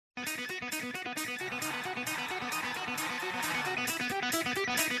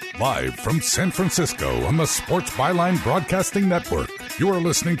Live from San Francisco on the Sports Byline Broadcasting Network, you are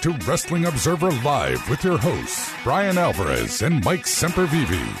listening to Wrestling Observer Live with your hosts, Brian Alvarez and Mike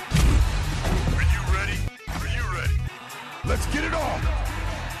Semperveve. Are you ready? Are you ready? Let's get it on!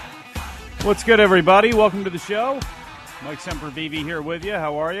 What's good, everybody? Welcome to the show. Mike Semperveve here with you.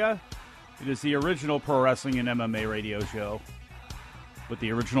 How are you? It is the original pro wrestling and MMA radio show, but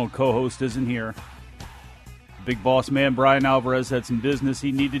the original co-host isn't here. Big boss man Brian Alvarez had some business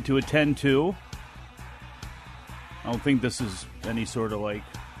he needed to attend to. I don't think this is any sort of like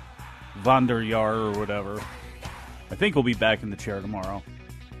Wanderjahr or whatever. I think he'll be back in the chair tomorrow.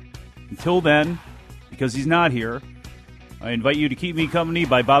 Until then, because he's not here, I invite you to keep me company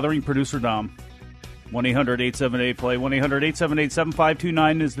by bothering producer Dom. 1-800-878-PLAY.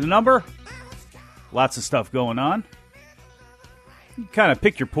 1-800-878-7529 is the number. Lots of stuff going on. You kind of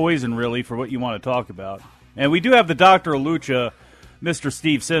pick your poison, really, for what you want to talk about. And we do have the Dr. Lucha, Mr.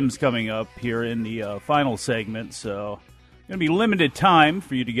 Steve Sims, coming up here in the final segment. So, going to be limited time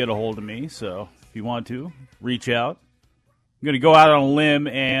for you to get a hold of me. So, if you want to, reach out. I'm going to go out on a limb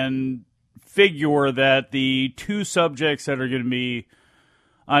and figure that the two subjects that are going to be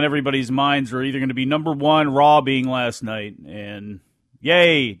on everybody's minds are either going to be number one, Raw being last night, and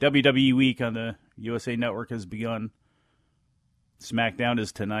yay, WWE Week on the USA Network has begun. SmackDown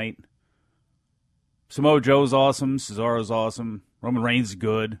is tonight. Samoa Joe's awesome. Cesaro's awesome. Roman Reigns is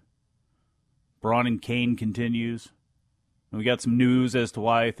good. Braun and Kane continues. And we got some news as to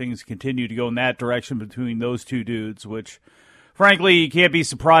why things continue to go in that direction between those two dudes, which, frankly, you can't be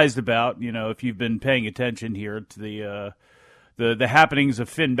surprised about, you know, if you've been paying attention here to the happenings of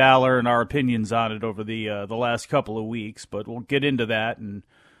Finn Balor and our opinions on it over the last couple of weeks. But we'll get into that. And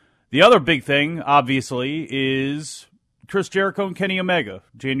the other big thing, obviously, is Chris Jericho and Kenny Omega,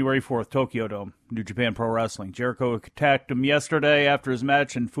 January 4th, Tokyo Dome, New Japan Pro Wrestling. Jericho attacked him yesterday after his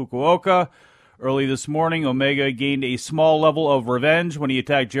match in Fukuoka. Early this morning, Omega gained a small level of revenge when he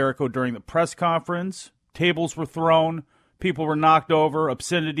attacked Jericho during the press conference. Tables were thrown, people were knocked over,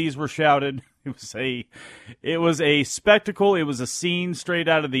 obscenities were shouted. It was a spectacle. It was a scene straight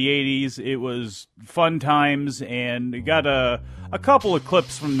out of the 80s. It was fun times, and we got a couple of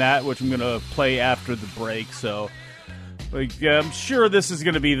clips from that, which I'm going to play after the break, so I'm sure this is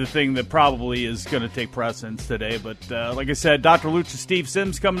going to be the thing that probably is going to take precedence today. But like I said, Dr. Lucha Steve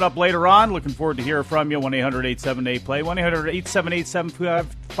Sims coming up later on. Looking forward to hearing from you. 1-800-878-PLAY.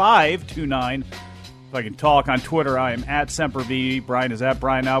 1-800-878-7529. If I can talk on Twitter, I am at Semperveve. Brian is at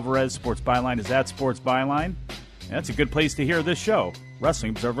Brian Alvarez. Sports Byline is at Sports Byline. And that's a good place to hear this show,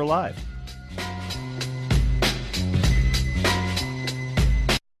 Wrestling Observer Live.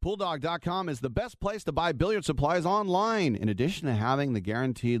 PoolDog.com is the best place to buy billiard supplies online. In addition to having the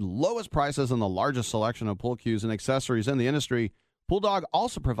guaranteed lowest prices and the largest selection of pool cues and accessories in the industry, PoolDog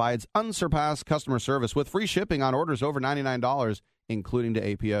also provides unsurpassed customer service with free shipping on orders over $99, including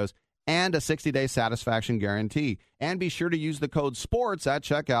to APOs, and a 60-day satisfaction guarantee. And be sure to use the code SPORTS at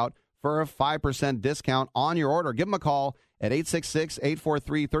checkout for a 5% discount on your order. Give them a call at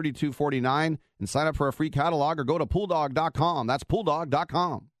 866-843-3249 and sign up for a free catalog or go to PoolDog.com. That's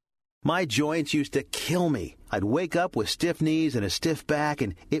PoolDog.com. My joints used to kill me. I'd wake up with stiff knees and a stiff back,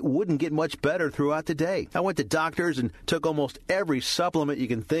 and it wouldn't get much better throughout the day. I went to doctors and took almost every supplement you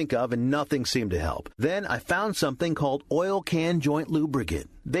can think of, and nothing seemed to help. Then I found something called Oil Can Joint Lubricant.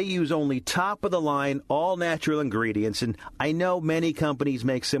 They use only top-of-the-line, all-natural ingredients, and I know many companies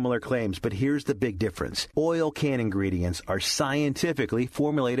make similar claims, but here's the big difference. Oil Can ingredients are scientifically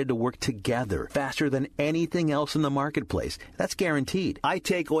formulated to work together faster than anything else in the marketplace. That's guaranteed. I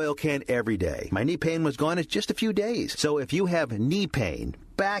take Oil Can every day. My knee pain was gone in just a few days. So if you have knee pain,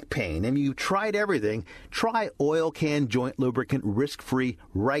 back pain, and you've tried everything, try Oil Can Joint Lubricant risk-free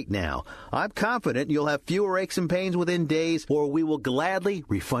right now. I'm confident you'll have fewer aches and pains within days, or we will gladly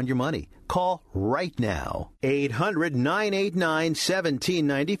refund your money. Call right now.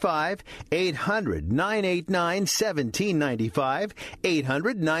 800-989-1795. 800-989-1795.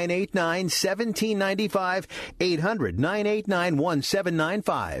 800-989-1795.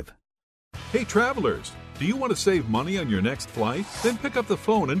 800-989-1795. Hey, travelers, do you want to save money on your next flight? Then pick up the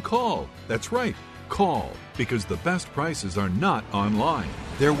phone and call. That's right, call, because the best prices are not online.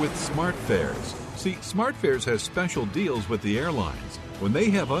 They're with SmartFares. See, SmartFares has special deals with the airlines. When they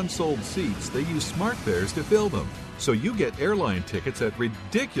have unsold seats, they use SmartFares to fill them. So you get airline tickets at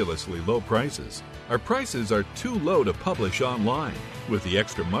ridiculously low prices. Our prices are too low to publish online. With the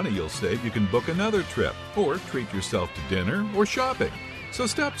extra money you'll save, you can book another trip or treat yourself to dinner or shopping. So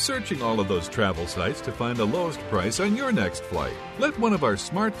stop searching all of those travel sites to find the lowest price on your next flight. Let one of our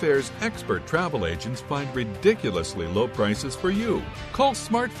SmartFares expert travel agents find ridiculously low prices for you. Call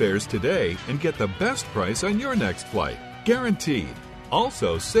SmartFares today and get the best price on your next flight. Guaranteed.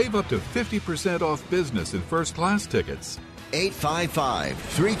 Also, save up to 50% off business and first class tickets.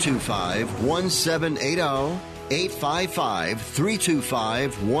 855-325-1780.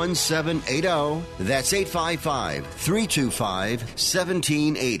 855-325-1780. That's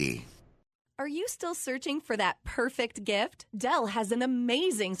 855-325-1780. Are you still searching for that perfect gift? Dell has an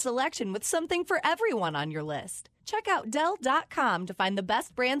amazing selection with something for everyone on your list. Check out Dell.com to find the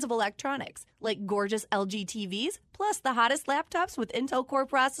best brands of electronics, like gorgeous LG TVs, plus the hottest laptops with Intel Core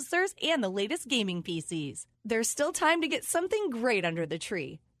processors and the latest gaming PCs. There's still time to get something great under the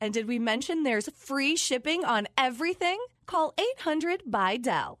tree. And did we mention there's free shipping on everything? Call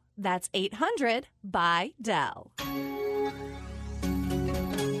 800-BY-DELL. That's 800-BY-DELL.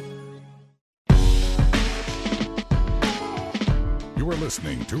 You are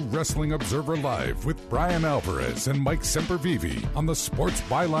listening to Wrestling Observer Live with Brian Alvarez and Mike Semperveve on the Sports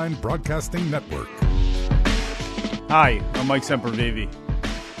Byline Broadcasting Network. Hi, I'm Mike Semperveve.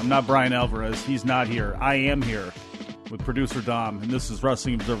 I'm not Brian Alvarez. He's not here. I am here with producer Dom, and this is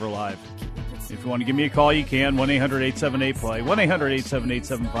Wrestling Observer Live. If you want to give me a call, you can. 1-800-878-PLAY.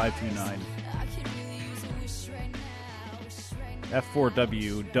 1-800-878-7529.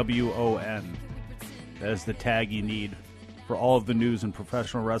 F4WWON. That is the tag you need for all of the news in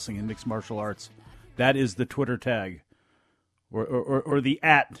professional wrestling and mixed martial arts. That is the Twitter tag, or the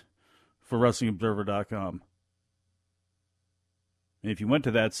 @ for WrestlingObserver.com. And if you went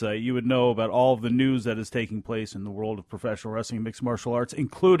to that site, you would know about all of the news that is taking place in the world of professional wrestling and mixed martial arts,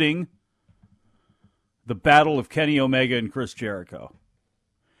 including the battle of Kenny Omega and Chris Jericho.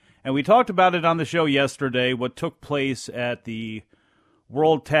 And we talked about it on the show yesterday, what took place at the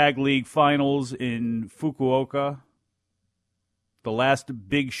World Tag League Finals in Fukuoka, the last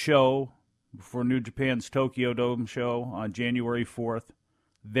big show before New Japan's Tokyo Dome show on January 4th,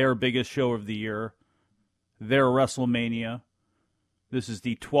 their biggest show of the year, their WrestleMania. This is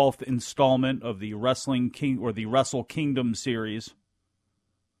the 12th installment of the Wrestling King or the Wrestle Kingdom series.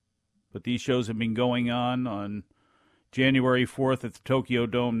 But these shows have been going on January 4th at the Tokyo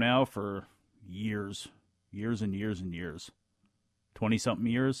Dome now for years. Years and years and years. 20-something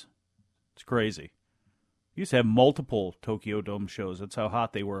years. It's crazy. We used to have multiple Tokyo Dome shows. That's how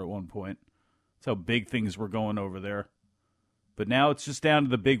hot they were at one point. That's how big things were going over there. But now it's just down to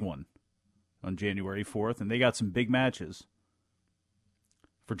the big one on January 4th, and they got some big matches.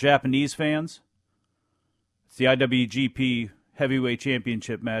 For Japanese fans, it's the IWGP Heavyweight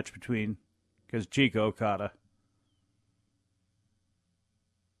Championship match between Kazuchika Okada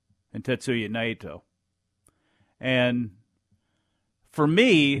and Tetsuya Naito. And for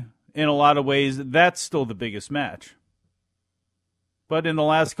me, in a lot of ways, that's still the biggest match. But in the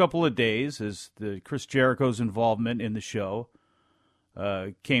last couple of days, as the Chris Jericho's involvement in the show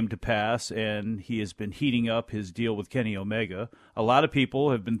came to pass, and he has been heating up his deal with Kenny Omega, a lot of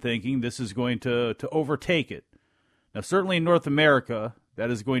people have been thinking this is going to overtake it. Now, certainly in North America,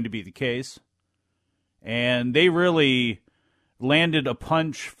 that is going to be the case. And they really landed a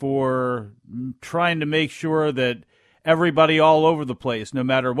punch for trying to make sure that everybody all over the place, no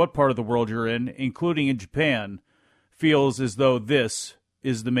matter what part of the world you're in, including in Japan, feels as though this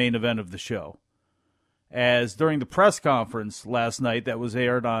is the main event of the show. As during the press conference last night that was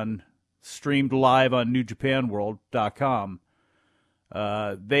streamed live on NewJapanWorld.com,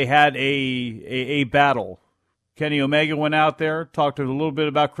 they had a battle. Kenny Omega went out there, talked a little bit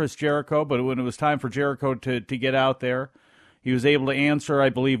about Chris Jericho, but when it was time for Jericho to get out there, he was able to answer, I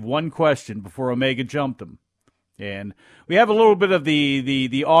believe, one question before Omega jumped him. And we have a little bit of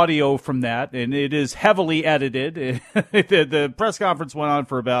the audio from that, and it is heavily edited. The press conference went on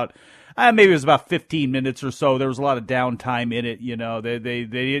for about, maybe it was about 15 minutes or so. There was a lot of downtime in it. You know,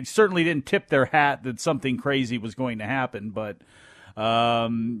 they certainly didn't tip their hat that something crazy was going to happen, but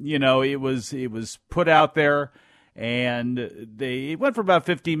you know, it was put out there, and it went for about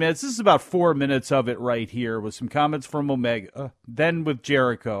 15 minutes. This is about 4 minutes of it right here, with some comments from Omega, then with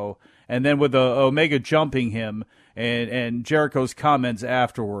Jericho, and then with Omega jumping him, and Jericho's comments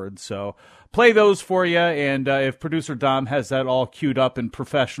afterwards. So play those for you, and if producer Dom has that all queued up and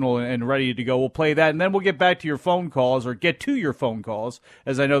professional and ready to go, we'll play that, and then we'll get back to your phone calls, or get to your phone calls,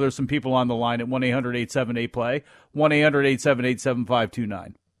 as I know there's some people on the line at 1-800-878-PLAY,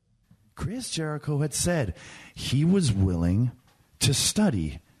 1-800-878-7529. Chris Jericho had said he was willing to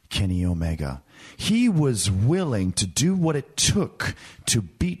study Kenny Omega. He was willing to do what it took to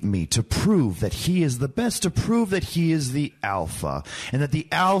beat me, to prove that he is the best, to prove that he is the alpha, and that the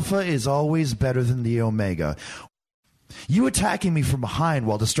alpha is always better than the omega. You attacking me from behind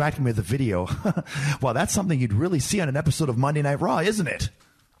while distracting me with the video, well, that's something you'd really see on an episode of Monday Night Raw, isn't it?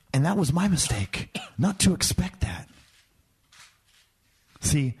 And that was my mistake, not to expect that.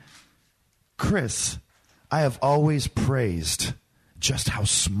 See, Chris, I have always praised just how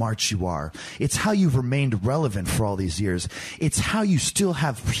smart you are. It's how you've remained relevant for all these years. It's how you still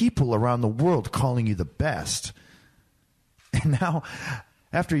have people around the world calling you the best. And now,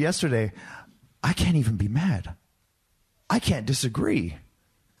 after yesterday, I can't even be mad. I can't disagree.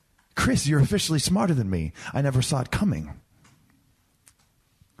 Chris, you're officially smarter than me. I never saw it coming.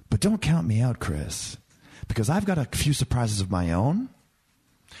 But don't count me out, Chris, because I've got a few surprises of my own.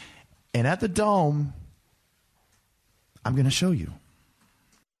 And at the Dome, I'm going to show you.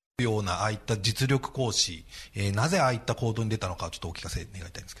 ようなああいった実力行使、なぜああいった行動に出たのかちょっとお聞かせ願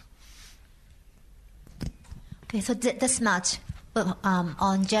いたいんですけど。Okay, so this match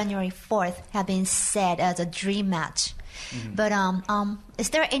on January 4th have been said as a dream match. Mm-hmm. But is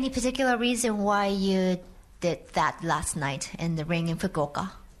there any particular reason why you did that last night in the ring in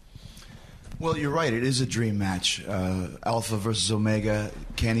Fukuoka? Well, you're right. It is a dream match. Alpha versus Omega,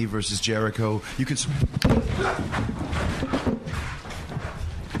 Kenny versus Jericho. You can...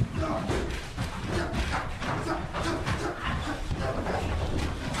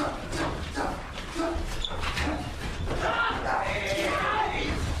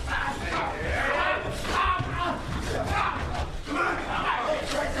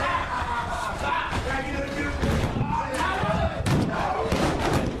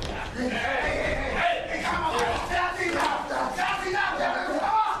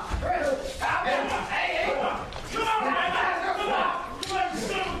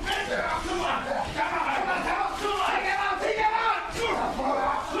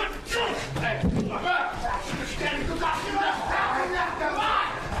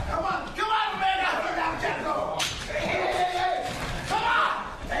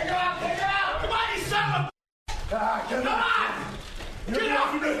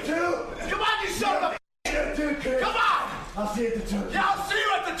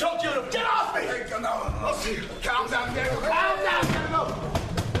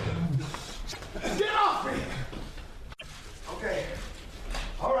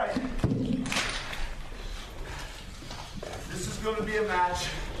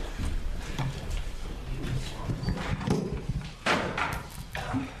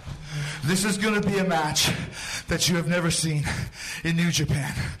 This is going to be a match that you have never seen in New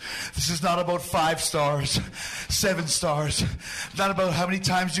Japan. This is not about 5 stars, 7 stars, not about how many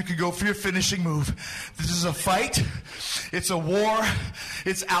times you can go for your finishing move. This is a fight. It's a war.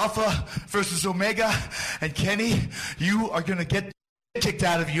 It's Alpha versus Omega. And Kenny, you are going to get kicked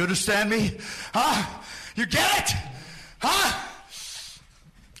out of you. You understand me? Huh? You get it? Huh?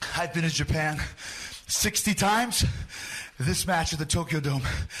 I've been in Japan 60 times. This match at the Tokyo Dome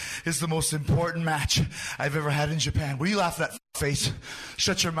is the most important match I've ever had in Japan. What are you laughing at, face?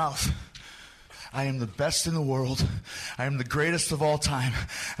 Shut your mouth. I am the best in the world. I am the greatest of all time.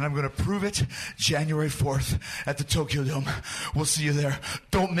 And I'm going to prove it January 4th at the Tokyo Dome. We'll see you there.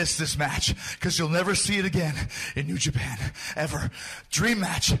 Don't miss this match, because you'll never see it again in New Japan, ever. Dream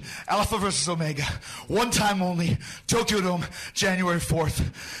match, Alpha versus Omega. One time only, Tokyo Dome, January 4th.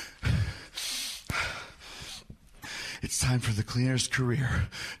 It's time for the cleaner's career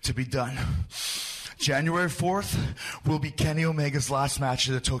to be done. January 4th will be Kenny Omega's last match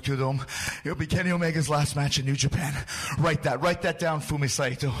at the Tokyo Dome. It'll be Kenny Omega's last match in New Japan. Write that down, Fumi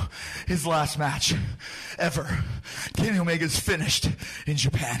Saito. His last match ever. Kenny Omega's finished in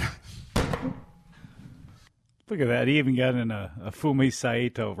Japan. Look at that. He even got in a Fumi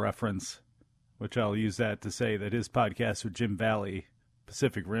Saito reference, which I'll use that to say that his podcast with Jim Valley,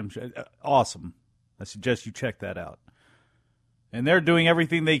 Pacific Rim, awesome. I suggest you check that out. And they're doing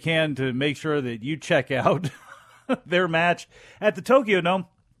everything they can to make sure that you check out their match at the Tokyo Dome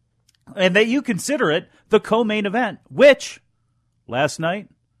and that you consider it the co-main event, which last night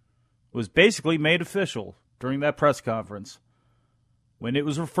was basically made official during that press conference when it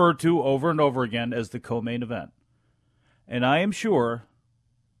was referred to over and over again as the co-main event. And I am sure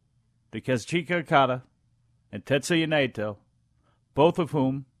that Kazuchika Okada and Tetsuya Naito, both of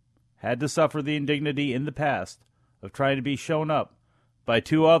whom had to suffer the indignity in the past of trying to be shown up by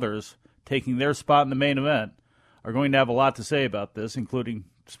 2 others taking their spot in the main event, are going to have a lot to say about this, including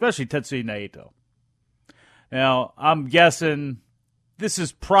especially Tetsuya Naito. Now, I'm guessing this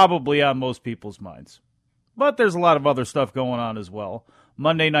is probably on most people's minds, but there's a lot of other stuff going on as well.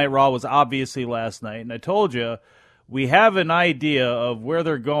 Monday Night Raw was obviously last night, and I told you we have an idea of where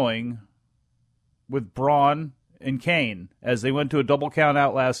they're going with Braun and Kane as they went to a double count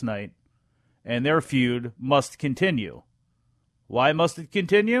out last night, and their feud must continue. Why must it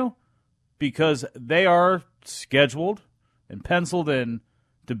continue? Because they are scheduled and penciled in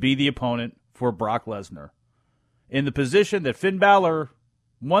to be the opponent for Brock Lesnar in the position that Finn Balor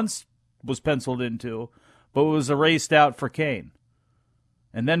once was penciled into, but was erased out for Kane.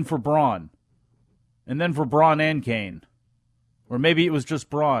 And then for Braun. And then for Braun and Kane. Or maybe it was just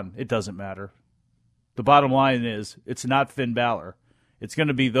Braun. It doesn't matter. The bottom line is, it's not Finn Balor. It's going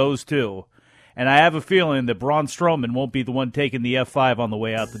to be those two. And I have a feeling that Braun Strowman won't be the one taking the F5 on the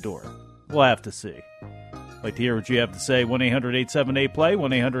way out the door. We'll have to see. I'd like to hear what you have to say. 1-800-878-PLAY,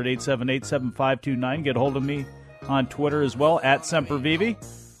 1-800-878-7529. Get a hold of me on Twitter as well, at Semperveve.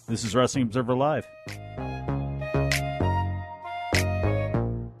 This is Wrestling Observer Live.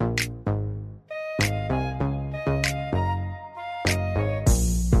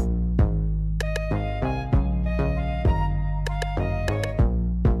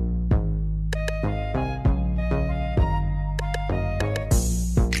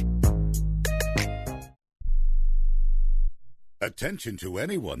 Attention to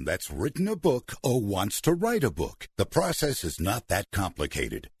anyone that's written a book or wants to write a book. The process is not that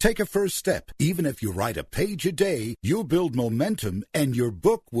complicated. Take a first step. Even if you write a page a day, you'll build momentum and your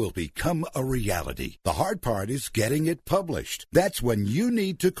book will become a reality. The hard part is getting it published. That's when you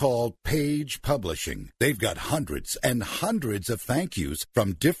need to call Page Publishing. They've got hundreds and hundreds of thank yous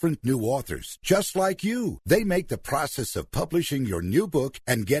from different new authors, just like you. They make the process of publishing your new book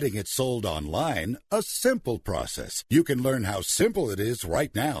and getting it sold online a simple process. You can learn how simple it is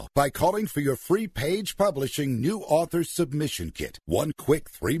right now by calling for your free Page Publishing New Author Submission Kit. One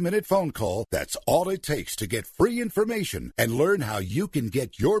quick 3-minute phone call, that's all it takes to get free information and learn how you can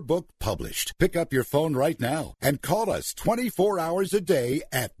get your book published. Pick up your phone right now and call us 24 hours a day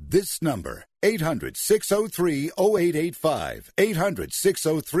at this number. 800-603-0885.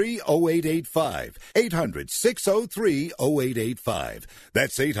 800-603-0885. 800-603-0885.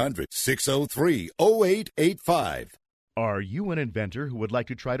 That's 800-603-0885. Are you an inventor who would like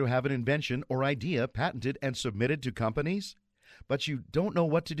to try to have an invention or idea patented and submitted to companies, but you don't know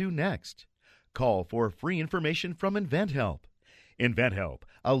what to do next? Call for free information from InventHelp. InventHelp,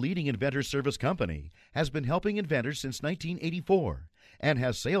 a leading inventor service company, has been helping inventors since 1984 and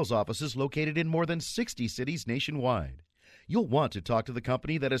has sales offices located in more than 60 cities nationwide. You'll want to talk to the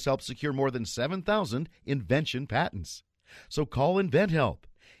company that has helped secure more than 7,000 invention patents. So call InventHelp.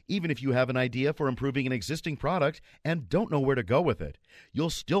 Even if you have an idea for improving an existing product and don't know where to go with it, you'll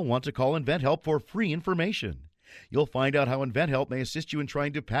still want to call InventHelp for free information. You'll find out how InventHelp may assist you in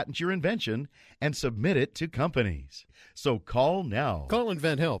trying to patent your invention and submit it to companies. So call now. Call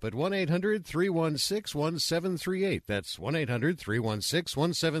InventHelp at 1-800-316-1738. That's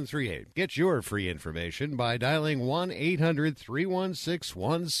 1-800-316-1738. Get your free information by dialing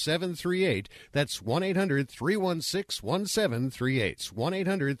 1-800-316-1738. That's 1-800-316-1738.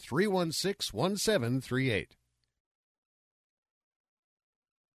 1-800-316-1738.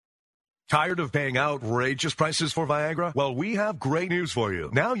 Tired of paying outrageous prices for Viagra? Well, we have great news for you.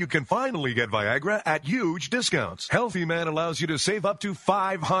 Now you can finally get Viagra at huge discounts. Healthy Man allows you to save up to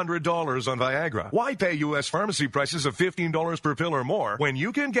 $500 on Viagra. Why pay U.S. pharmacy prices of $15 per pill or more when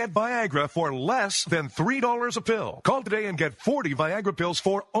you can get Viagra for less than $3 a pill? Call today and get 40 Viagra pills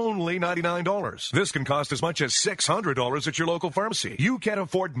for only $99. This can cost as much as $600 at your local pharmacy. You can't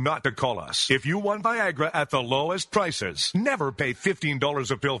afford not to call us. If you want Viagra at the lowest prices, never pay $15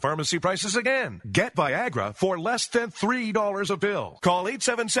 a pill pharmacy prices again. Get Viagra for less than $3 a pill. Call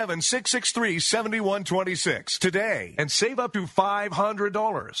 877-663-7126 today and save up to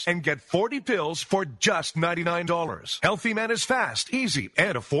 $500 and get 40 pills for just $99. Healthy Man is fast, easy,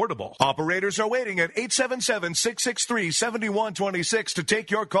 and affordable. Operators are waiting at 877-663-7126 to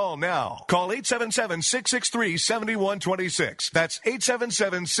take your call now. Call 877-663-7126. That's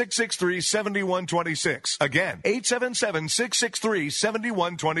 877-663-7126. Again,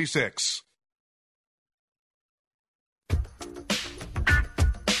 877-663-7126.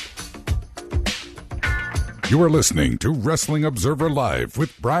 You are listening to Wrestling Observer Live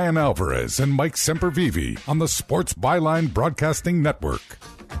with Brian Alvarez and Mike Semperveve on the Sports Byline Broadcasting Network.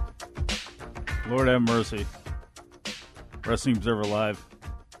 Lord have mercy. Wrestling Observer Live.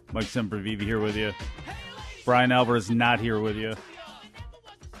 Mike Semperveve here with you. Brian Alvarez not here with you.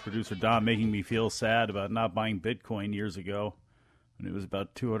 Producer Don making me feel sad about not buying Bitcoin years ago when it was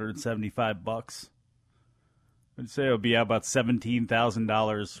about $275. I'd say it would be about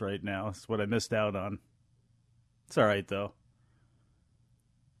 $17,000 right now. That's what I missed out on. It's all right, though.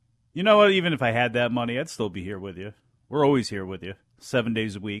 You know what? Even if I had that money, I'd still be here with you. We're always here with you. 7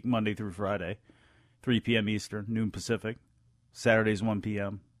 days a week, Monday through Friday. 3 p.m. Eastern, noon Pacific. Saturdays, 1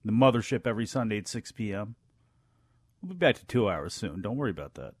 p.m. The mothership every Sunday at 6 p.m. We'll be back to 2 hours soon. Don't worry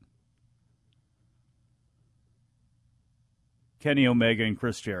about that. Kenny Omega and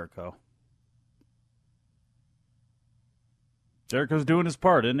Chris Jericho. Jericho's doing his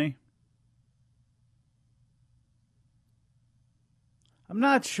part, isn't he? I'm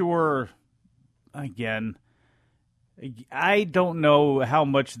not sure, again, I don't know how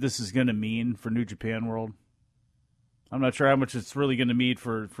much this is going to mean for New Japan World. I'm not sure how much it's really going to mean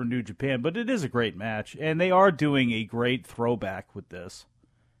for New Japan, but it is a great match, and they are doing a great throwback with this.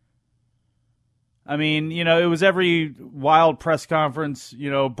 I mean, you know, it was every wild press conference, you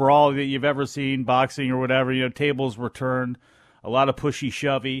know, brawl that you've ever seen, boxing or whatever, you know, tables were turned, a lot of pushy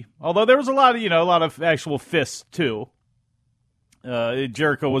shovey, although there was a lot of, you know, a lot of actual fists, too.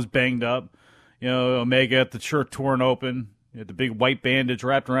 Jericho was banged up. You know, Omega had the shirt torn open. He had the big white bandage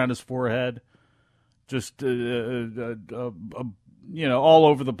wrapped around his forehead. Just, you know, all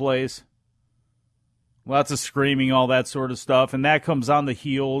over the place. Lots of screaming, all that sort of stuff. And that comes on the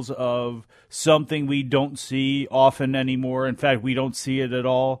heels of something we don't see often anymore. In fact, we don't see it at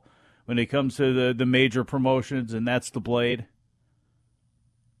all when it comes to the major promotions, and that's the Blade.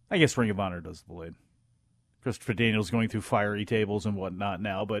 I guess Ring of Honor does the Blade. Christopher Daniels going through fiery tables and whatnot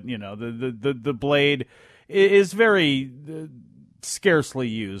now, but you know the Blade is very scarcely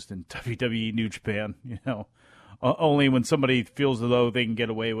used in WWE New Japan. You know, only when somebody feels as though they can get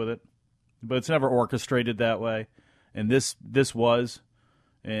away with it, but it's never orchestrated that way. And this was,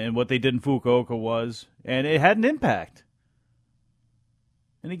 and what they did in Fukuoka was, and it had an impact.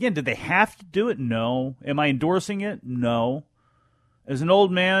 And again, did they have to do it? No. Am I endorsing it? No. As an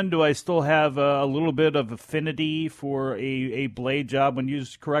old man, do I still have a little bit of affinity for a blade job when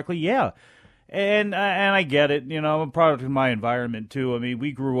used correctly? Yeah. And I get it. You know, I'm a product of my environment, too. I mean,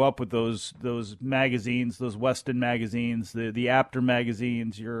 we grew up with those magazines, those Weston magazines, the Apter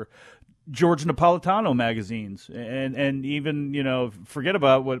magazines, your George Napolitano magazines. And even, you know, forget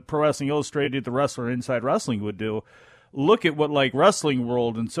about what Pro Wrestling Illustrated, The Wrestler, Inside Wrestling would do. Look at what, like, Wrestling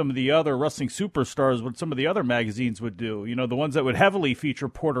World and some of the other Wrestling Superstars, what some of the other magazines would do. You know, the ones that would heavily feature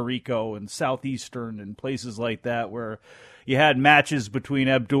Puerto Rico and Southeastern and places like that, where you had matches between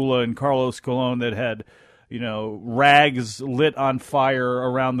Abdullah and Carlos Colon that had, you know, rags lit on fire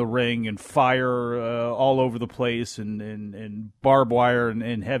around the ring and fire all over the place and barbed wire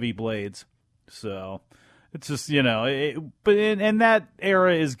and heavy blades. So it's just, you know, and that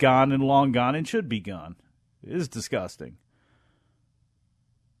era is gone and long gone and should be gone. It is disgusting.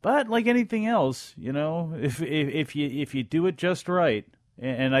 But like anything else, you know, if you do it just right,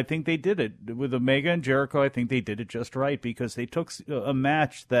 and I think they did it with Omega and Jericho, I think they did it just right because they took a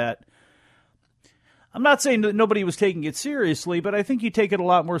match that, I'm not saying that nobody was taking it seriously, but I think you take it a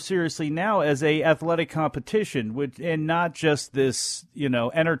lot more seriously now as a athletic competition, and not just this, you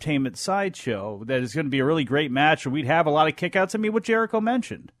know, entertainment sideshow that is going to be a really great match, and we'd have a lot of kickouts. I mean, what Jericho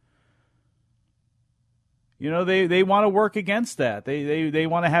mentioned. You know, they want to work against that. They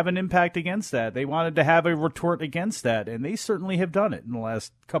want to have an impact against that. They wanted to have a retort against that, and they certainly have done it in the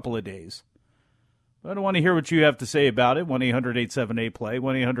last couple of days. I don't want to hear what you have to say about it. 1-800-878-PLAY,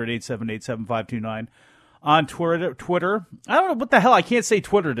 1-800-878-7529. On Twitter. I don't know what the hell. I can't say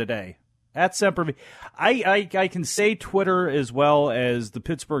Twitter today. At Semperveve. I can say Twitter as well as the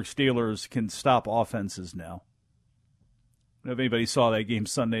Pittsburgh Steelers can stop offenses now. I don't know if anybody saw that game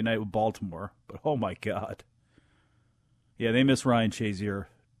Sunday night with Baltimore, but oh my God. Yeah, they miss Ryan Shazier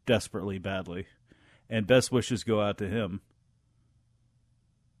desperately badly, and best wishes go out to him.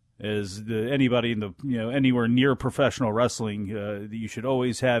 As anybody in the anywhere near professional wrestling, you should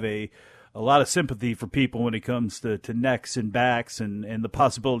always have a lot of sympathy for people when it comes to necks and backs and the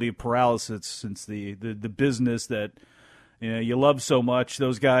possibility of paralysis, since the business that you love so much.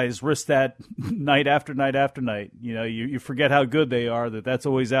 Those guys risk that night after night after night. You know, you forget how good they are. That's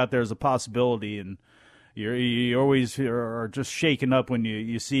always out there as a possibility, and you always are just shaken up when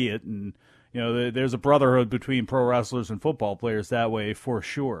you see it. And you know, there's a brotherhood between pro wrestlers and football players that way for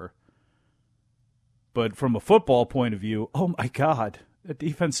sure. But from a football point of view, oh my God, the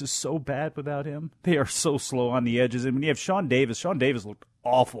defense is so bad without him. They are so slow on the edges. And when you have Sean Davis looked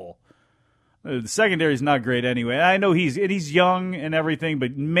awful. The secondary is not great anyway. I know he's young and everything,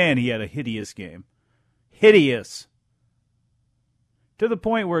 but man, he had a hideous game. Hideous. To the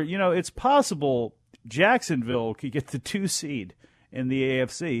point where, you know, it's possible Jacksonville could get the 2 seed in the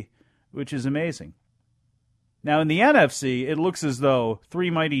AFC, which is amazing. Now, in the NFC, it looks as though 3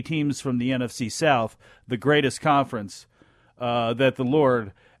 mighty teams from the NFC South, the greatest conference, that the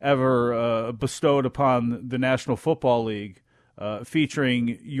Lord ever bestowed upon the National Football League,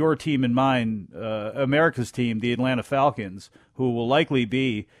 featuring your team and mine, America's team, the Atlanta Falcons, who will likely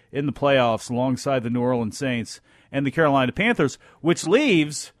be in the playoffs alongside the New Orleans Saints and the Carolina Panthers, which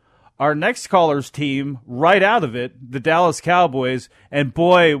leaves our next caller's team right out of it, the Dallas Cowboys. And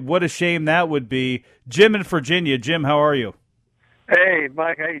boy, what a shame that would be. Jim in Virginia. Jim, how are you? Hey,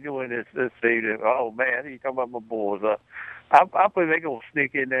 Mike, how you doing this evening? Oh, man, you talking about my boys. I believe they're going to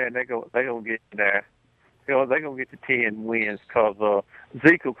sneak in there, and they're going to get in there. You know, they're going to get the 10 wins because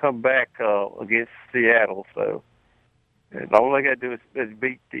Zeke will come back against Seattle. So and all they got to do is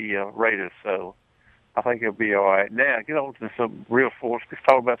beat the Raiders. So I think it'll be all right. Now, get on to some real sports. Let's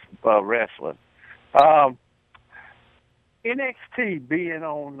talk about some wrestling. NXT being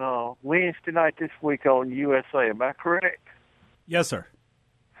on Wednesday night this week on USA. Am I correct? Yes, sir.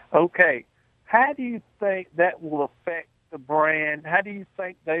 Okay. How do you think that will affect the brand? How do you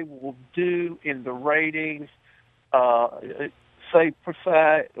think they will do in the ratings, say,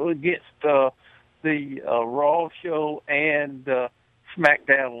 against the Raw show and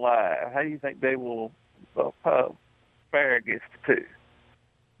SmackDown Live? How do you think they will fare against the two?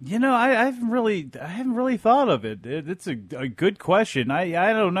 You know, I haven't really thought of it. It's a good question.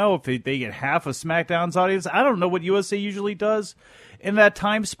 I don't know if they get half of SmackDown's audience. I don't know what USA usually does in that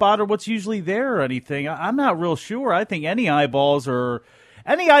time spot or what's usually there or anything. I'm not real sure. I think any eyeballs are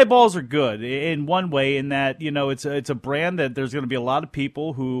good in one way, in that, you know, it's a brand that there's going to be a lot of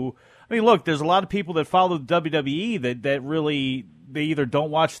people who, I mean, look, there's a lot of people that follow WWE that really, they either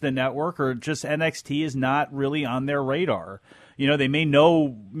don't watch the network or just NXT is not really on their radar. You know, they may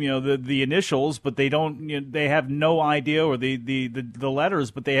know, you know, the initials, but they don't. You know, they have no idea, or the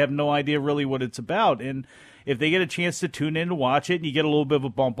letters, but they have no idea really what it's about. And if they get a chance to tune in to watch it, and you get a little bit of a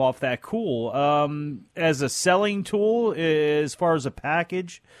bump off that, cool. As a selling tool, as far as a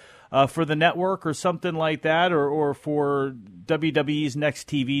package for the network or something like that, or for WWE's next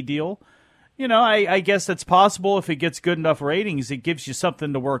TV deal. You know, I guess that's possible if it gets good enough ratings. It gives you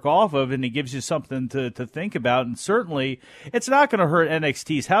something to work off of, and it gives you something to think about. And certainly, it's not going to hurt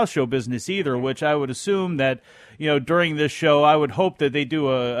NXT's house show business either, which I would assume that, you know, during this show, I would hope that they do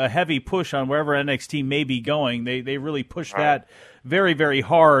a heavy push on wherever NXT may be going. They really push that very, very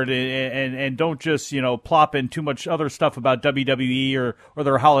hard and don't just, you know, plop in too much other stuff about WWE or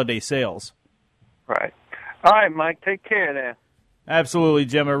their holiday sales. Right. All right, Mike, take care now. Absolutely,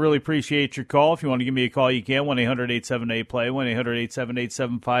 Jim. I really appreciate your call. If you want to give me a call, you can. 1-800-878-PLAY,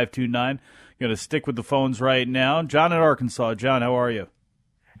 1-800-878-7529. Going to stick with the phones right now. John in Arkansas. John, how are you?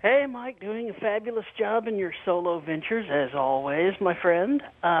 Hey, Mike, doing a fabulous job in your solo ventures, as always, my friend.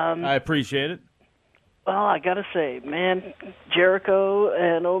 I appreciate it. Well, I got to say, man, Jericho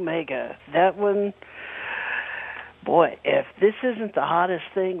and Omega, that one... Boy, if this isn't the hottest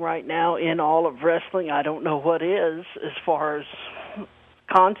thing right now in all of wrestling, I don't know what is as far as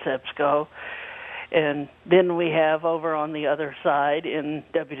concepts go. And then we have over on the other side in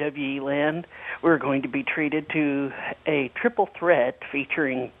WWE land, we're going to be treated to a triple threat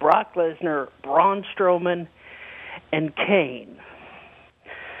featuring Brock Lesnar, Braun Strowman, and Kane.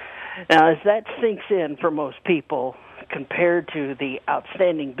 Now, as that sinks in for most people, compared to the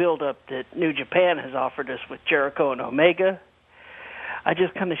outstanding build-up that New Japan has offered us with Jericho and Omega, I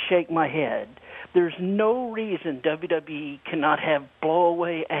just kind of shake my head. There's no reason WWE cannot have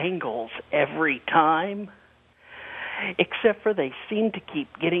blow-away angles every time, except for they seem to keep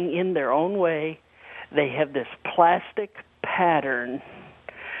getting in their own way. They have this plastic pattern,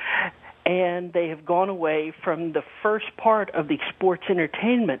 and they have gone away from the first part of the sports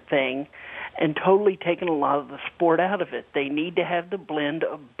entertainment thing and totally taken a lot of the sport out of it. They need to have the blend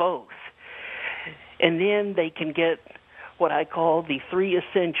of both. And then they can get what I call the three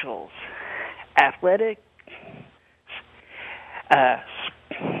essentials: athletic,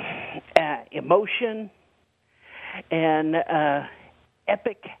 emotion, and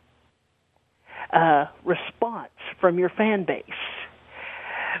epic response from your fan base.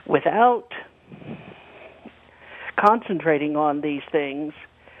 Without concentrating on these things,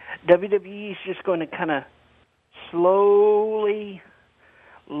 WWE is just going to kind of slowly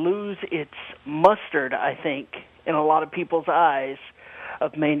lose its mustard, I think, in a lot of people's eyes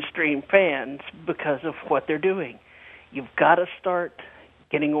of mainstream fans because of what they're doing. You've got to start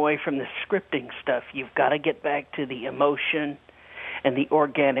getting away from the scripting stuff. You've got to get back to the emotion and the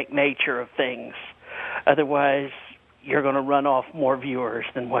organic nature of things. Otherwise, you're going to run off more viewers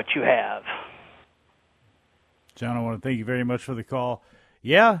than what you have. John, I want to thank you very much for the call.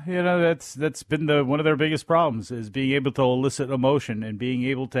 Yeah, that's been one of their biggest problems is being able to elicit emotion and being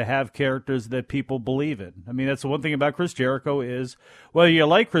able to have characters that people believe in. I mean, that's the one thing about Chris Jericho is whether you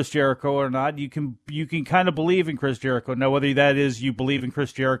like Chris Jericho or not, you can kind of believe in Chris Jericho. Now, whether that is you believe in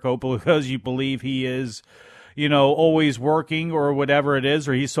Chris Jericho because you believe he is, always working or whatever it is,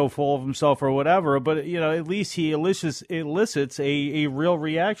 or he's so full of himself or whatever, but at least he elicits a real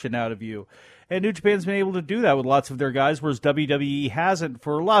reaction out of you. And New Japan's been able to do that with lots of their guys, whereas WWE hasn't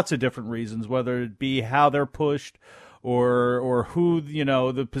for lots of different reasons, whether it be how they're pushed or who,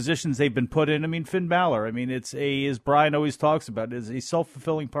 the positions they've been put in. I mean, Finn Balor, it's as Brian always talks about, it's a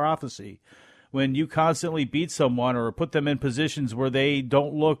self-fulfilling prophecy. When you constantly beat someone or put them in positions where they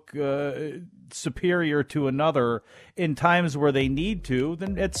don't look superior to another in times where they need to,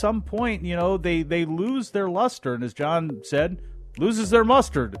 then at some point, they lose their luster. And as John said, loses their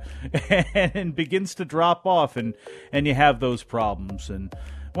mustard and begins to drop off, and you have those problems. And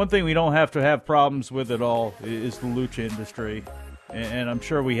one thing we don't have to have problems with at all is the lucha industry, and I'm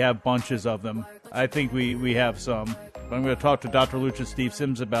sure we have bunches of them. I think we have some. But I'm going to talk to Dr. Lucha Steve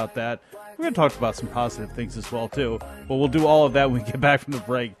Sims about that. We're going to talk about some positive things as well, too. But we'll do all of that when we get back from the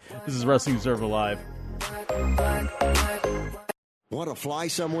break. This is Wrestling Observer Live. Want to fly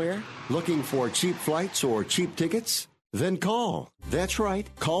somewhere? Looking for cheap flights or cheap tickets? Then call. That's right.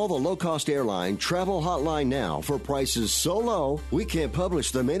 Call the low-cost airline travel hotline now for prices so low we can't publish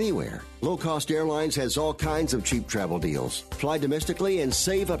them anywhere. Low Cost Airlines has all kinds of cheap travel deals. Fly domestically and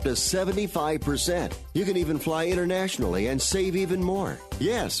save up to 75%. You can even fly internationally and save even more.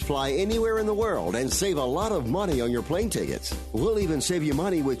 Yes, fly anywhere in the world and save a lot of money on your plane tickets. We'll even save you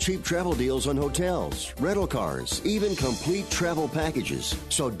money with cheap travel deals on hotels, rental cars, even complete travel packages.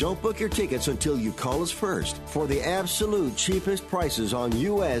 So don't book your tickets until you call us first for the absolute cheapest prices on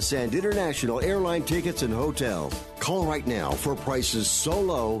U.S. and international airline tickets and hotels. Call right now for prices so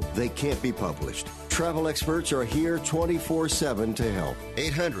low they can't be published. Travel experts are here 24/7 to help.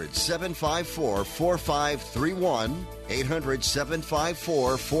 800-754-4531.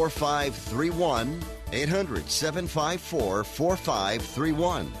 800-754-4531.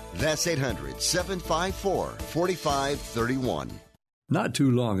 800-754-4531. That's 800-754-4531. Not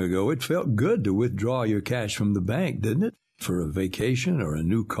too long ago, it felt good to withdraw your cash from the bank, didn't it? For a vacation or a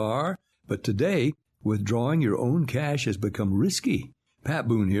new car. But today, withdrawing your own cash has become risky. Pat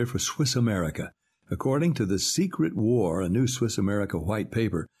Boone here for Swiss America. According to The Secret War, a new Swiss America white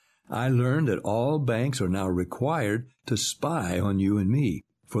paper, I learned that all banks are now required to spy on you and me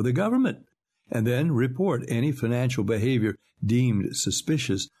for the government, and then report any financial behavior deemed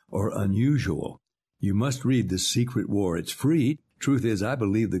suspicious or unusual. You must read The Secret War. It's free. Truth is, I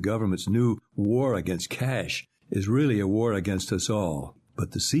believe the government's new war against cash is really a war against us all. But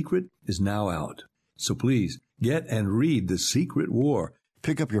the secret is now out. So please, get and read The Secret War.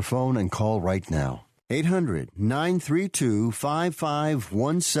 Pick up your phone and call right now.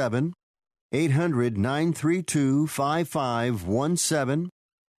 800-932-5517. 800-932-5517.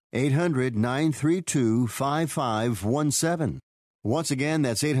 800-932-5517. Once again,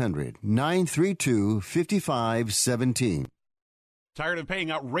 that's 800-932-5517. Tired of paying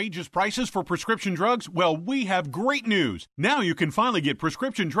outrageous prices for prescription drugs? Well, we have great news. Now you can finally get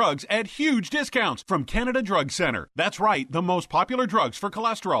prescription drugs at huge discounts from Canada Drug Center. That's right, the most popular drugs for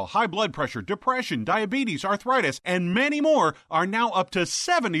cholesterol, high blood pressure, depression, diabetes, arthritis, and many more are now up to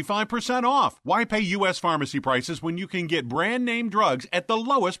 75% off. Why pay U.S. pharmacy prices when you can get brand name drugs at the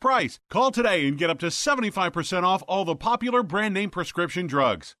lowest price? Call today and get up to 75% off all the popular brand name prescription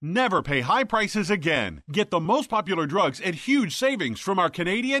drugs. Never pay high prices again. Get the most popular drugs at huge savings from our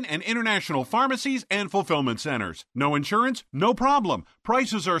Canadian and international pharmacies and fulfillment centers. No insurance? No problem.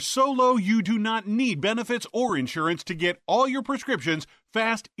 Prices are so low you do not need benefits or insurance to get all your prescriptions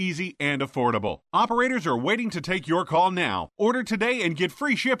fast, easy, and affordable. Operators are waiting to take your call now. Order today and get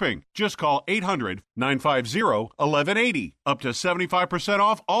free shipping. Just call 800-950-1180. Up to 75%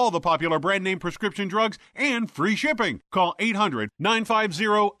 off all the popular brand name prescription drugs and free shipping. Call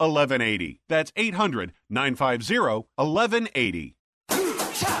 800-950-1180. That's 800-950-1180.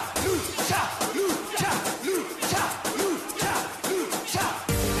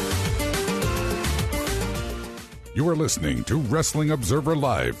 You are listening to Wrestling Observer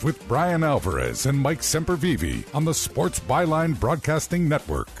Live with Brian Alvarez and Mike Semperveve on the Sports Byline Broadcasting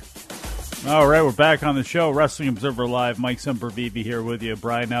Network. All right, we're back on the show. Wrestling Observer Live. Mike Semperveve here with you.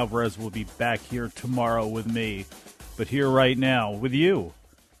 Brian Alvarez will be back here tomorrow with me. But here right now with you,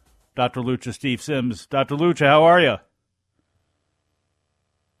 Dr. Lucha Steve Sims. Dr. Lucha, how are you?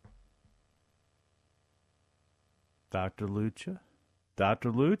 Dr. Lucha?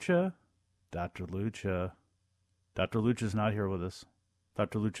 Dr. Lucha? Dr. Lucha? Dr. Lucha's not here with us.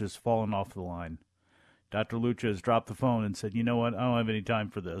 Dr. Lucha has fallen off the line. Dr. Lucha has dropped the phone and said, you know what, I don't have any time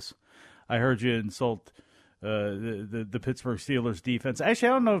for this. I heard you insult the Pittsburgh Steelers defense. Actually,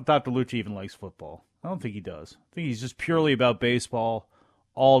 I don't know if Dr. Lucha even likes football. I don't think he does. I think he's just purely about baseball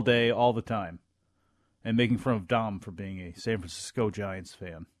all day, all the time, and making fun of Dom for being a San Francisco Giants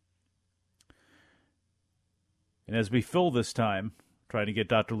fan. And as we fill this time, trying to get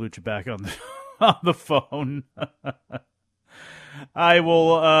Dr. Lucha back on the phone, I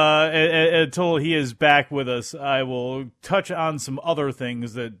will, until he is back with us, I will touch on some other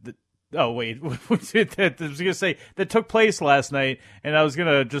things that oh, wait, I was going to say that took place last night, and I was going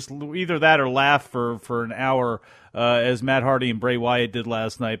to just either that or laugh for an hour as Matt Hardy and Bray Wyatt did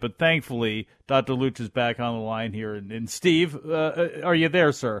last night. But thankfully, Dr. Lucha's back on the line here. And Steve, are you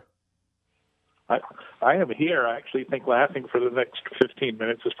there, sir? I am here. I actually think laughing for the next 15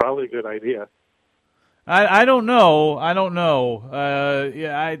 minutes is probably a good idea. I don't know. I don't know.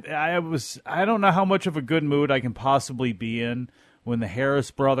 I don't know how much of a good mood I can possibly be in when the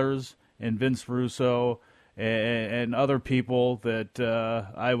Harris brothers and Vince Russo and other people that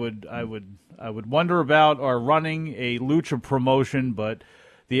I would wonder about are running a Lucha promotion, but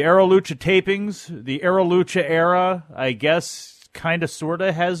the Aero Lucha tapings, the Aero Lucha era, I guess, kind of sort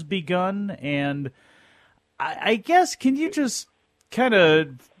of has begun. And I guess, can you just kind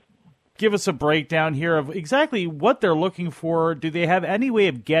of give us a breakdown here of exactly what they're looking for? Do they have any way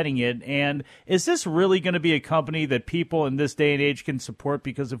of getting it? And is this really going to be a company that people in this day and age can support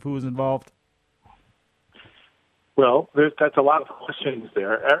because of who is involved? Well, that's a lot of questions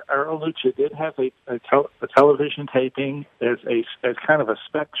there. Aero Lucha did have a television taping as kind of a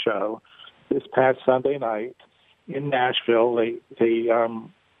spec show this past Sunday night in Nashville. They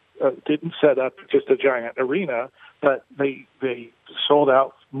didn't set up just a giant arena, but they sold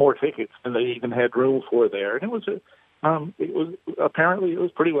out more tickets than they even had room for there, and it was apparently it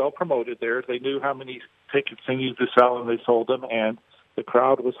was pretty well promoted there. They knew how many tickets they needed to sell, and they sold them, and the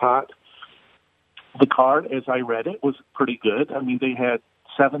crowd was hot. The card, as I read it, was pretty good. I mean, they had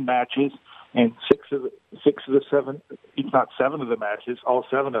 7 matches, and six of the 7, if not 7 of the matches, all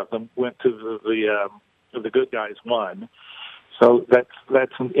 7 of them went to the good guys won. So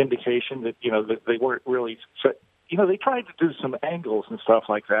that's an indication that that they weren't really. They tried to do some angles and stuff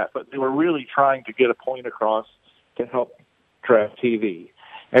like that, but they were really trying to get a point across to help draft TV.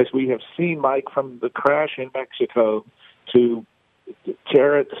 As we have seen, Mike, from the crash in Mexico to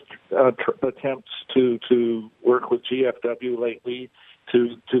Jarrett's attempts to work with GFW lately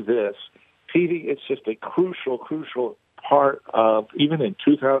to this, TV is just a crucial part of, even in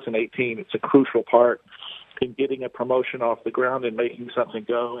 2018, it's a crucial part in getting a promotion off the ground and making something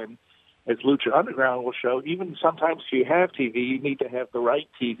go. And as Lucha Underground will show, even sometimes if you have TV, you need to have the right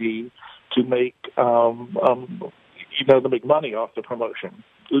TV to make, to make money off the promotion.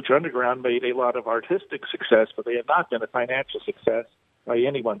 Lucha Underground made a lot of artistic success, but they have not been a financial success by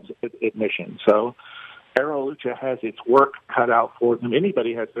anyone's admission. So Aero Lucha has its work cut out for them.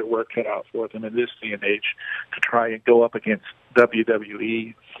 Anybody has their work cut out for them in this day and age to try and go up against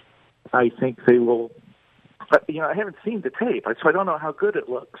WWE. I think they will. But, I haven't seen the tape, so I don't know how good it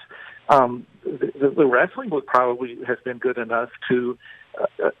looks. The wrestling would probably have been good enough to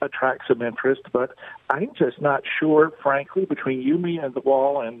attract some interest, but I'm just not sure, frankly, between you, me, and the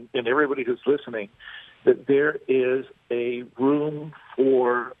wall, and everybody who's listening, that there is a room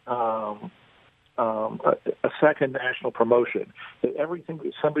for a second national promotion. That everything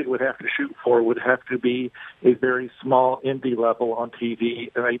that somebody would have to shoot for would have to be a very small indie level on TV,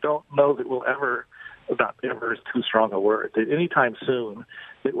 and I don't know that we'll ever. Not ever is too strong a word, that anytime soon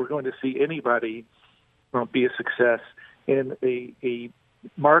that we're going to see anybody be a success in a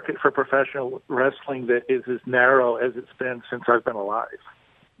market for professional wrestling that is as narrow as it's been since I've been alive.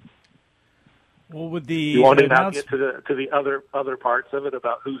 Well, with the you want to now get to the other parts of it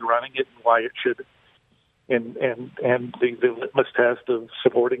about who's running it and why it should, and the litmus test of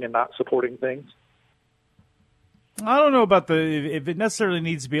supporting and not supporting things. I don't know about if it necessarily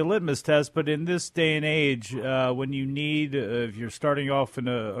needs to be a litmus test, but in this day and age, when you need, if you're starting off in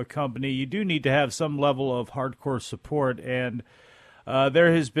a company, you do need to have some level of hardcore support. And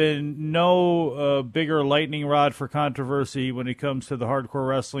there has been no bigger lightning rod for controversy when it comes to the hardcore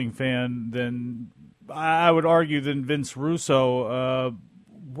wrestling fan than, I would argue, than Vince Russo.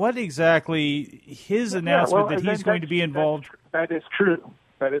 What exactly his announcement that he's going to be involved? That is true.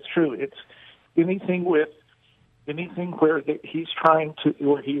 It's anything where he's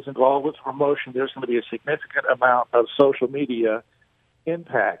where he's involved with promotion, there's going to be a significant amount of social media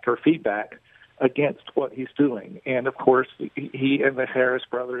impact or feedback against what he's doing. And of course, he and the Harris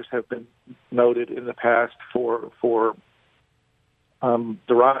brothers have been noted in the past for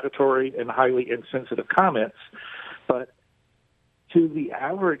derogatory and highly insensitive comments. But to the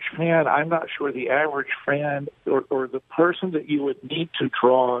average fan, I'm not sure the average fan or the person that you would need to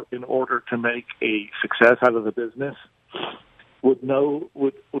draw in order to make a success out of the business would know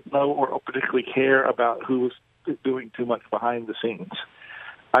or particularly care about who was doing too much behind the scenes.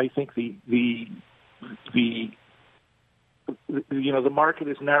 I think the market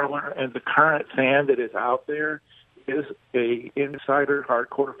is narrower, and the current fan that is out there is a insider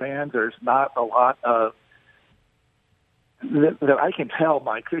hardcore fan. There's not a lot of that I can tell,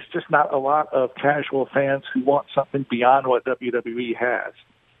 Mike. There's just not a lot of casual fans who want something beyond what WWE has,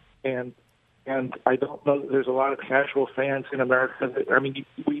 and I don't know that there's a lot of casual fans in America.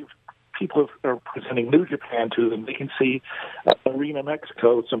 People are presenting New Japan to them. They can see Arena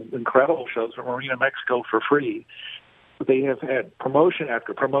Mexico, some incredible shows from Arena Mexico for free. They have had promotion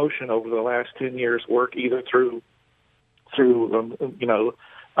after promotion over the last 10 years work either through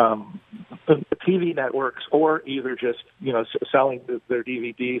TV networks or either just, selling their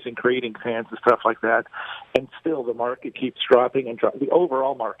DVDs and creating fans and stuff like that. And still the market keeps dropping the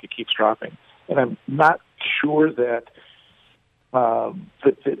overall market keeps dropping. And I'm not sure that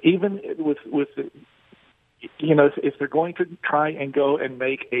even with if they're going to try and go and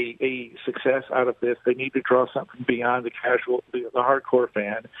make a success out of this, they need to draw something beyond the hardcore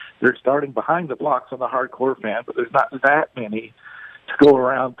fan. They're starting behind the blocks on the hardcore fan, but there's not that many to go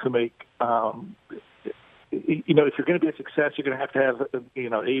around to make. If you're going to be a success, you're going to have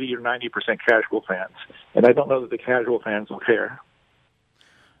 80 or 90% casual fans, and I don't know that the casual fans will care.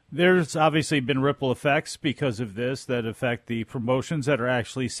 There's obviously been ripple effects because of this that affect the promotions that are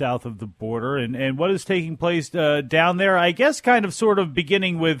actually south of the border. And what is taking place down there, I guess kind of sort of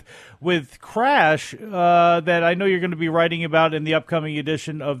beginning with Crash that I know you're going to be writing about in the upcoming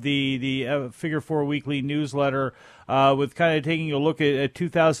edition of the Figure 4 Weekly newsletter with kind of taking a look at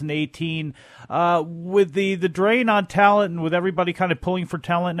 2018 with the drain on talent and with everybody kind of pulling for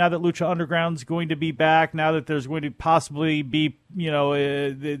talent now that Lucha Underground's going to be back, now that there's going to possibly be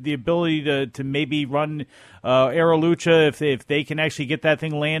the ability to maybe run Aero Lucha if they can actually get that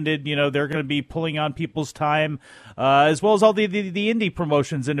thing landed. They're going to be pulling on people's time, as well as all the indie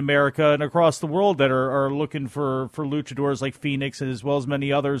promotions in America and across the world that are looking for luchadors like Phoenix as well as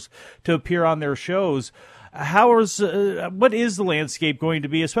many others to appear on their shows. What is the landscape going to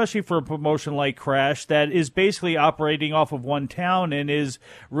be, especially for a promotion like Crash that is basically operating off of one town and is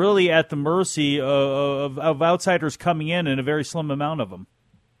really at the mercy of outsiders coming in a very slim amount of them?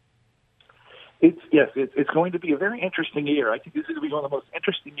 It's going to be a very interesting year. I think this is going to be one of the most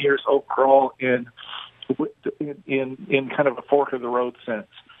interesting years overall in kind of a fork of the road sense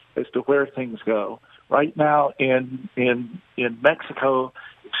as to where things go. Right now in Mexico,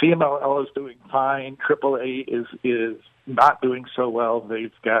 CMLL is doing fine. AAA is not doing so well.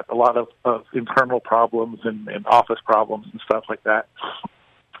 They've got a lot of internal problems and office problems and stuff like that.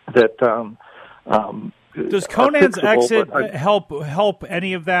 Does Conan's exit help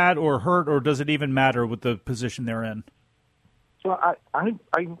any of that, or hurt, or does it even matter with the position they're in? Well, I'm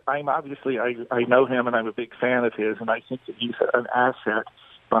obviously I know him and I'm a big fan of his, and I think that he's an asset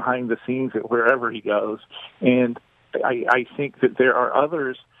behind the scenes at wherever he goes. And I think that there are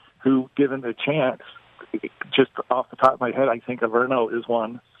others who, given the chance, just off the top of my head, I think Averno is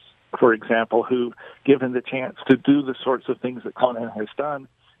one, for example, who, given the chance to do the sorts of things that Conan has done,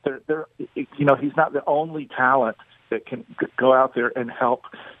 he's not the only talent that can go out there and help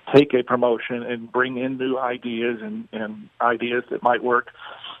take a promotion and bring in new ideas and ideas that might work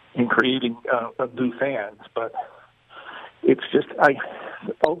in creating new fans. But it's just,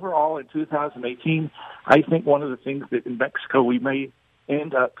 overall in 2018, I think one of the things that in Mexico we may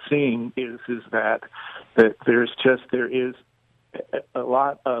end up seeing is that there is a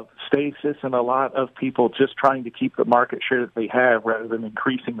lot of stasis and a lot of people just trying to keep the market share that they have rather than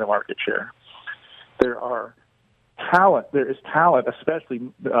increasing the market share. There is talent, especially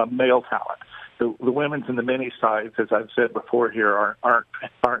male talent. The women's and the men's sides, as I've said before here,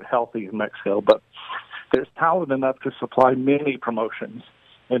 aren't healthy in Mexico, but there's talent enough to supply many promotions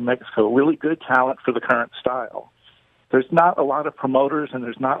in Mexico, really good talent for the current style. There's not a lot of promoters, and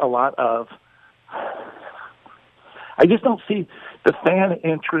there's not a lot of... I just don't see the fan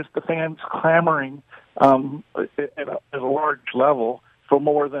interest, the fans clamoring at a large level for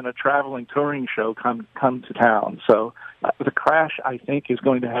more than a traveling touring show come to town. So the Crash, I think, is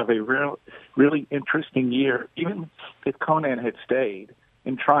going to have a really interesting year, even if Conan had stayed,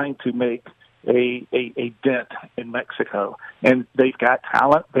 in trying to make a dent in Mexico. And they've got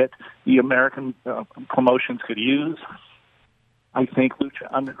talent that the American promotions could use. I think Lucha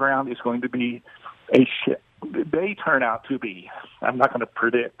Underground is going to be may turn out to be, I'm not going to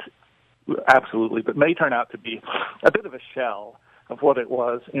predict absolutely, but may turn out to be a bit of a shell of what it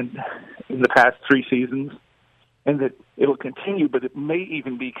was in the past 3 seasons, and that it'll continue, but it may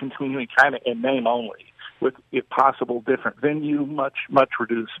even be continuing kind of in name only, with, if possible, different venue, much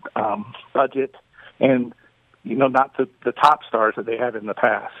reduced budget, and not the top stars that they had in the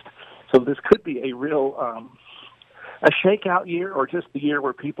past. So this could be a real a shakeout year, or just the year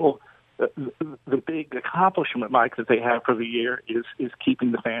where people. The big accomplishment, Mike, that they have for the year is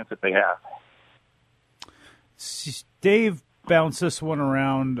keeping the fans that they have. Dave bounced this one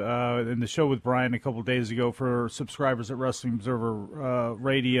around in the show with Brian a couple of days ago for subscribers at Wrestling Observer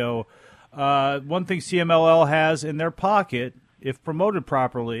Radio. One thing CMLL has in their pocket, if promoted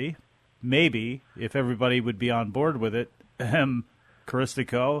properly, maybe, if everybody would be on board with it,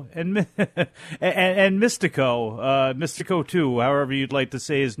 Caristico and Mystico, Mystico 2, however you'd like to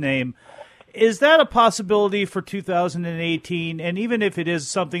say his name. Is that a possibility for 2018? And even if it is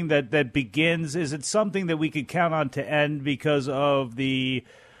something that begins, is it something that we could count on to end because of the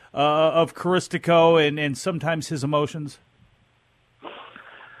of Caristico and sometimes his emotions?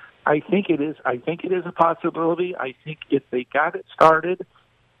 I think it is. I think it is a possibility. I think if they got it started,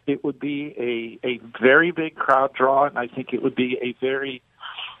 it would be a very big crowd draw, and I think it would be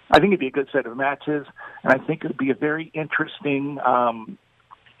it'd be a good set of matches, and I think it would be a very interesting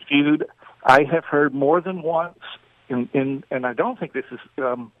feud. I have heard more than once, and I don't think this is,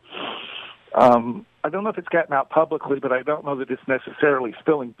 I don't know if it's gotten out publicly, but I don't know that it's necessarily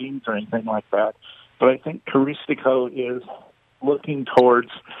spilling beans or anything like that. But I think Caristico is looking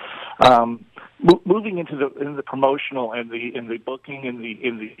towards moving into the promotional and the booking and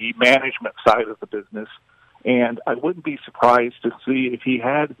the management side of the business, and I wouldn't be surprised to see if he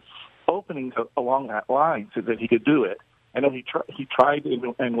had openings along that line so that he could do it. I know he tried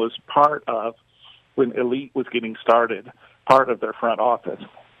and was part of, when Elite was getting started, part of their front office.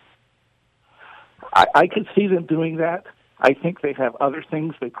 I could see them doing that. I think they have other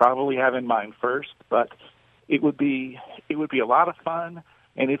things they probably have in mind first, but it would be a lot of fun.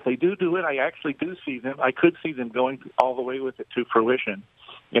 And if they do it, I actually do see them. I could see them going all the way with it to fruition,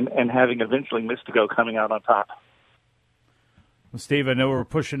 and having eventually Mystico coming out on top. Well, Steve, I know we're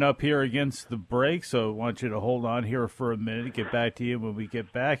pushing up here against the break, so I want you to hold on here for a minute. Get back to you when we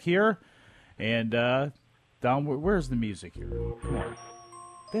get back here. And Don, where's the music here? Come on.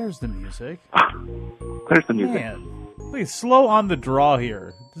 There's the music. There's the music. Man, look, it's slow on the draw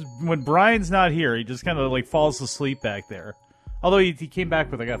here. When Brian's not here, he just kind of like falls asleep back there. Although he came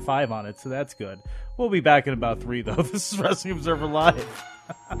back with, I got 5 on it, so that's good. We'll be back in about 3, though. This is Wrestling Observer Live.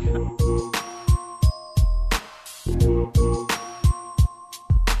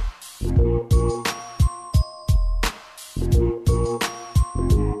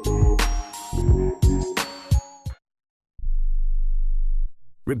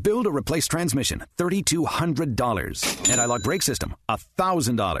 Rebuild or replace transmission, $3,200. Anti-lock brake system,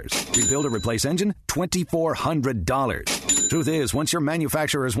 $1,000. Rebuild or replace engine, $2,400. Truth is, once your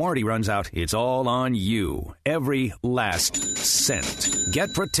manufacturer's warranty runs out, it's all on you. Every last cent.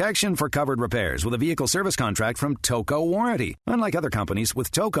 Get protection for covered repairs with a vehicle service contract from Toco Warranty. Unlike other companies,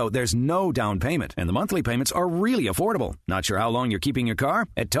 with Toco, there's no down payment, and the monthly payments are really affordable. Not sure how long you're keeping your car?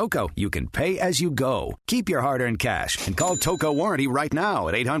 At Toco, you can pay as you go. Keep your hard-earned cash and call Toco Warranty right now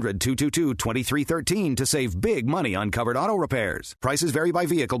at 800-222-2313 to save big money on covered auto repairs. Prices vary by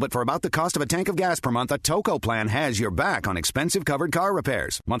vehicle, but for about the cost of a tank of gas per month, a Toco plan has your back on expensive covered car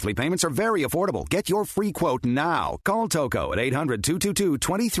repairs. Monthly payments are very affordable. Get your free quote now. Call Toco at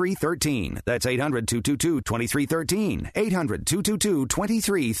 800-222-2313. That's 800-222-2313.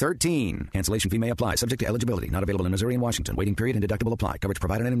 800-222-2313. Cancellation fee may apply. Subject to eligibility. Not available in Missouri and Washington. Waiting period and deductible apply. Coverage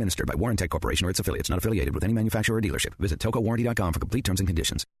provided and administered by Warrantech Corporation or its affiliates. Not affiliated with any manufacturer or dealership. Visit TocoWarranty.com for complete terms and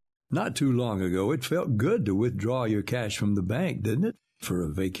conditions. Not too long ago, it felt good to withdraw your cash from the bank, didn't it? For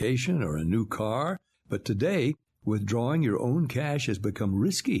a vacation or a new car. But today, withdrawing your own cash has become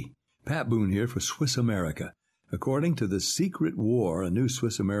risky. Pat Boone here for Swiss America. According to The Secret War, a new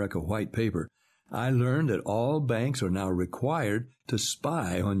Swiss America white paper, I learned that all banks are now required to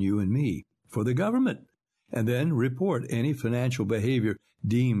spy on you and me for the government, and then report any financial behavior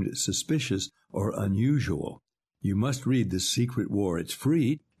deemed suspicious or unusual. You must read The Secret War. It's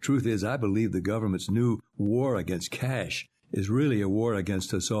free. Truth is, I believe the government's new war against cash is really a war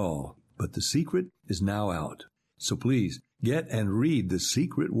against us all. But the secret is now out. So please, get and read The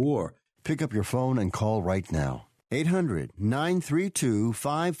Secret War. Pick up your phone and call right now.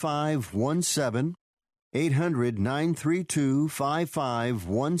 800-932-5517.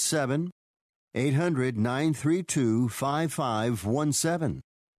 800-932-5517. 800-932-5517.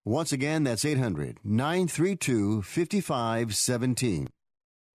 Once again, that's 800-932-5517.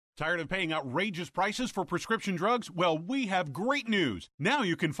 Tired of paying outrageous prices for prescription drugs? Well, we have great news. Now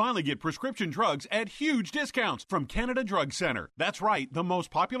you can finally get prescription drugs at huge discounts from Canada Drug Center. That's right, the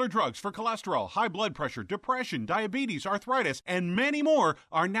most popular drugs for cholesterol, high blood pressure, depression, diabetes, arthritis, and many more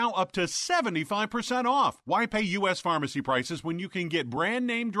are now up to 75% off. Why pay U.S. pharmacy prices when you can get brand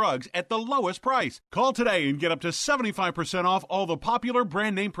name drugs at the lowest price? Call today and get up to 75% off all the popular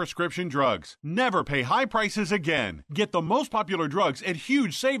brand name prescription drugs. Never pay high prices again. Get the most popular drugs at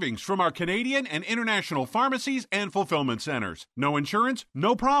huge savings from our Canadian and international pharmacies and fulfillment centers. No insurance?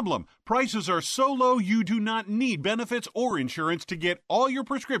 No problem. Prices are so low you do not need benefits or insurance to get all your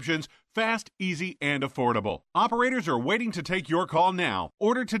prescriptions fast, easy, and affordable. Operators are waiting to take your call now.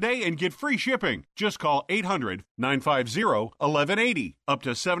 Order today and get free shipping. Just call 800-950-1180. Up to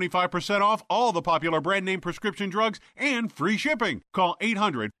 75% off all the popular brand name prescription drugs and free shipping. Call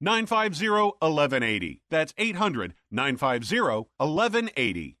 800-950-1180. That's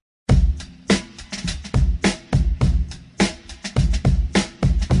 800-950-1180.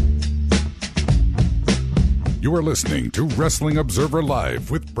 You are listening to Wrestling Observer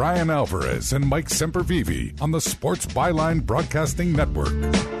Live with Brian Alvarez and Mike Semperveve on the Sports Byline Broadcasting Network.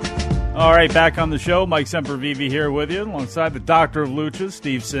 All right, back on the show. Mike Semperveve here with you, alongside the Doctor of Lucha,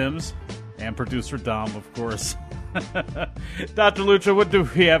 Steve Sims, and producer Dom, of course. Dr. Lucha, what do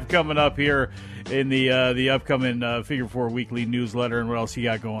we have coming up here in the upcoming Figure 4 Weekly newsletter, and what else you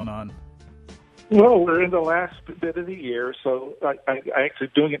got going on? Well, we're in the last bit of the year, so I actually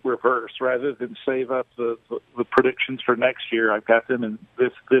doing it reverse rather than save up the predictions for next year. I've got them in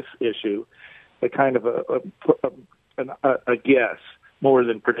this issue, a kind of a guess more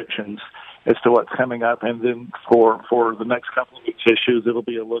than predictions as to what's coming up, and then for the next couple of weeks issues, it'll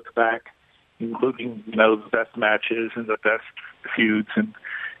be a look back, including the best matches and the best feuds, and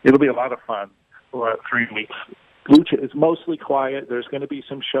it'll be a lot of fun for 3 weeks. Lucha is mostly quiet. There's going to be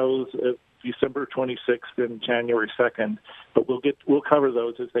some shows December 26th and January 2nd, but we'll cover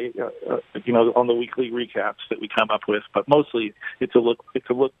those as they on the weekly recaps that we come up with. But mostly it's a look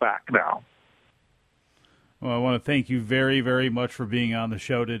back now. Well, I want to thank you very, very much for being on the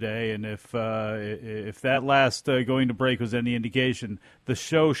show today. And if that last going to break was any indication, the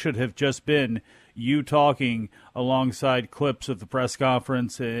show should have just been you talking alongside clips of the press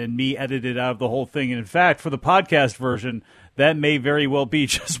conference and me edited out of the whole thing. And in fact, for the podcast version, that may very well be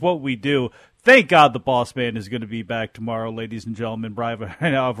just what we do. Thank God the boss man is going to be back tomorrow, ladies and gentlemen. Brian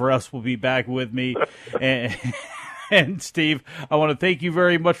Alvarez will be back with me. And Steve, I want to thank you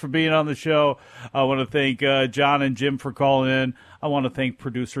very much for being on the show. I want to thank John and Jim for calling in. I want to thank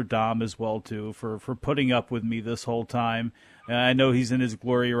producer Dom as well, too, for putting up with me this whole time. I know he's in his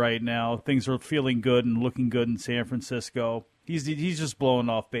glory right now. Things are feeling good and looking good in San Francisco. He's just blowing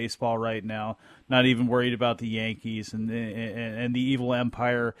off baseball right now, not even worried about the Yankees and the evil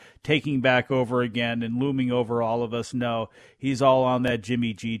empire taking back over again and looming over all of us. No, he's all on that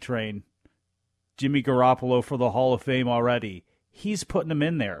Jimmy G train. Jimmy Garoppolo for the Hall of Fame already. He's putting him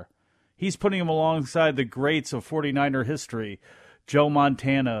in there. He's putting him alongside the greats of 49er history. Joe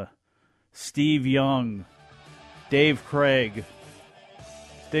Montana, Steve Young, Dave Craig.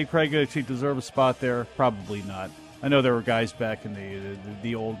 Does Dave Craig actually deserve a spot there? Probably not. I know there were guys back in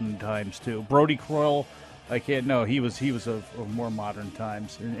the olden times too. Brody Kroll, he was of more modern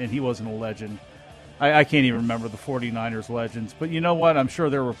times, and he wasn't a legend. I can't even remember the 49ers legends, but you know what? I'm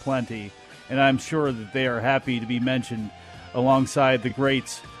sure there were plenty, and I'm sure that they are happy to be mentioned alongside the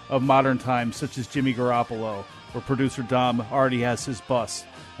greats of modern times, such as Jimmy Garoppolo, where producer Dom already has his bus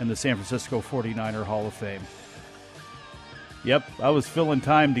in the San Francisco 49er Hall of Fame. Yep, I was filling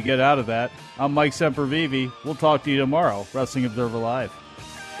time to get out of that. I'm Mike Semperveve. We'll talk to you tomorrow. Wrestling Observer Live.